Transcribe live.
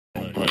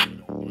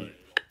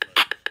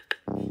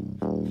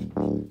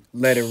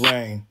Let it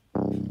rain.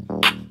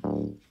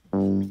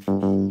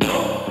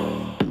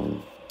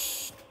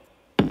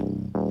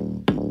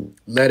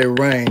 Let it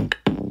rain.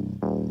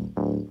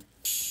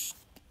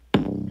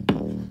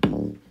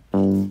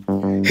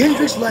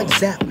 Hendrix like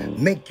Zap,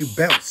 make you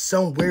bounce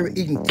somewhere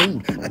eating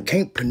food I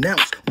can't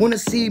pronounce. Wanna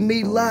see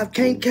me live,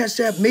 can't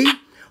cash at me?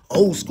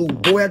 Old school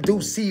boy, I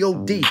do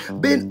COD.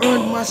 Been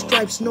earned my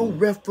stripes, no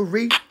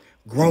referee.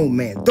 Grown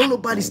man, don't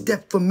nobody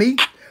step for me.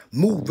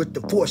 Move with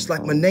the force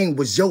like my name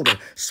was Yoda.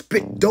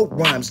 Spit dope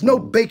rhymes, no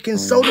baking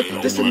soda.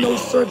 This is no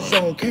surf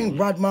zone, can't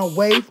ride my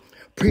wave.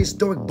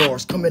 Prehistoric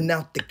bars coming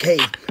out the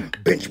cave.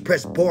 Bench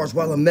press bars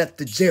while I'm at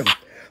the gym.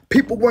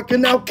 People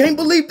working out, can't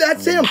believe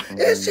that's him.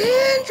 It's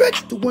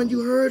Hendrix, the one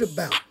you heard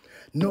about.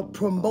 No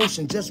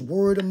promotion, just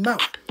word of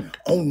mouth.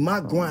 On my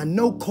grind,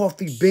 no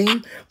coffee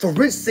bean.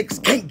 Forensics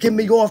can't get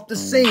me off the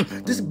scene.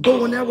 This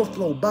bow and arrow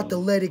flow, about to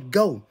let it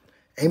go.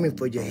 Aiming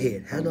for your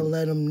head, had to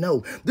let them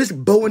know. This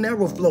bow and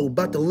arrow flow,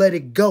 about to let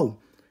it go.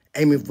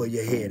 Aiming for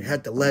your head,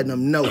 had to let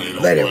them know.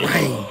 Let it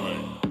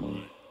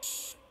rain.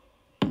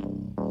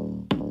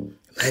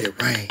 Let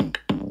it rain.